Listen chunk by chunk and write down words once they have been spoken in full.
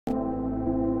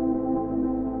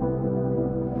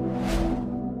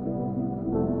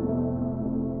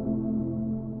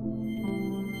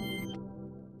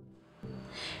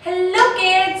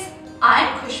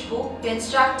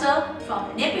instructor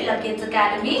from Nebula Kids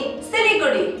Academy,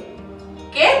 Siliguri.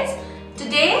 Kids,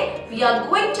 today we are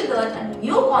going to learn a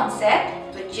new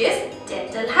concept which is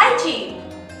dental hygiene.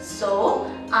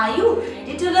 So, are you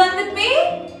ready to learn with me?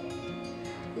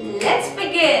 Let's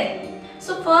begin.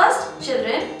 So first,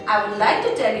 children, I would like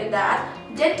to tell you that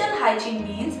dental hygiene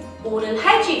means oral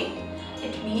hygiene.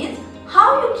 It means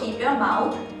how you keep your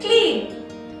mouth clean.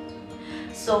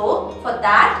 So, for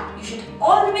that, you should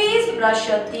always brush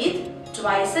your teeth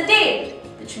twice a day,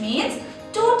 which means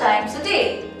 2 times a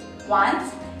day.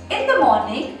 Once in the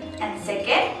morning and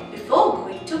second before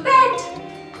going to bed.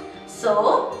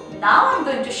 So, now I am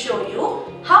going to show you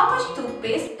how much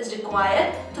toothpaste is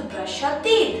required to brush your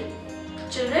teeth.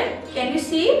 Children, can you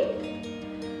see?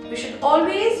 We should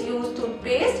always use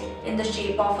toothpaste in the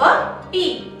shape of a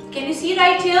P. Can you see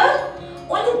right here?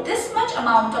 Only this much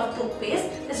amount of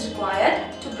toothpaste is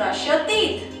required to brush your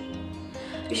teeth.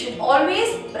 We should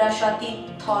always brush our teeth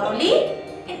thoroughly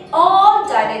in all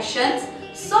directions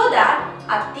so that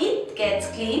our teeth gets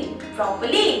cleaned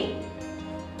properly.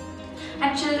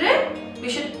 And children, we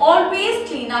should always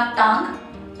clean our tongue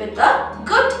with a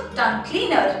good tongue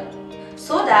cleaner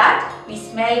so that we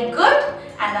smell good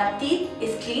and our teeth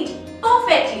is cleaned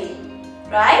perfectly.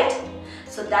 Right?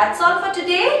 So that's all for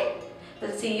today.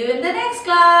 We'll see you in the next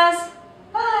class.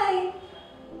 Bye.